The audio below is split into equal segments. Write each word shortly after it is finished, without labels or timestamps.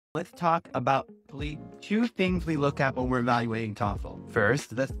Let's talk about two things we look at when we're evaluating tonsil.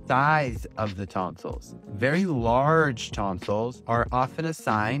 First, the size of the tonsils. Very large tonsils are often a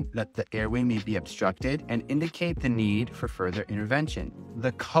sign that the airway may be obstructed and indicate the need for further intervention.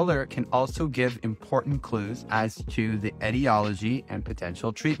 The color can also give important clues as to the etiology and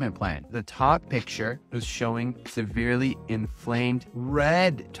potential treatment plan. The top picture is showing severely inflamed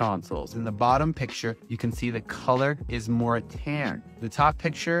red tonsils. In the bottom picture, you can see the color is more tan. The top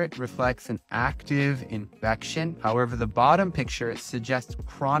picture reflects an active infection. However, the bottom picture suggests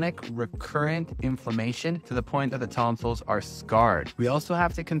chronic recurrent inflammation to the point that the tonsils are scarred. We also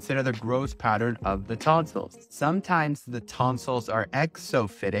have to consider the growth pattern of the tonsils. Sometimes the tonsils are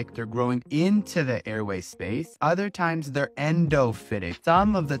exophytic, they're growing into the airway space. Other times they're endophytic.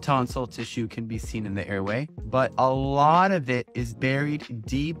 Some of the tonsil tissue can be seen in the airway, but a lot of it is buried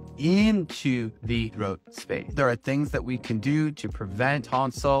deep into the throat space. There are things that we can do to prevent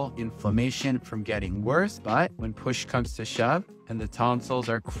tonsil inflammation from getting worse, but when push comes to shove and the tonsils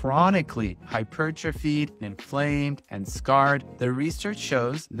are chronically hypertrophied, inflamed, and scarred, the research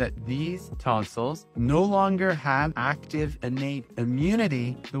shows that these tonsils no longer have active innate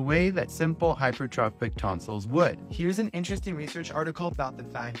immunity the way that simple hypertrophic tonsils would. Here's an interesting research article about the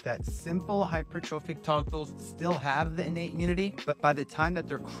fact that simple hypertrophic tonsils still have the innate immunity, but by the time that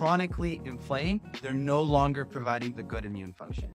they're chronically inflamed, they're no longer providing the good immune function.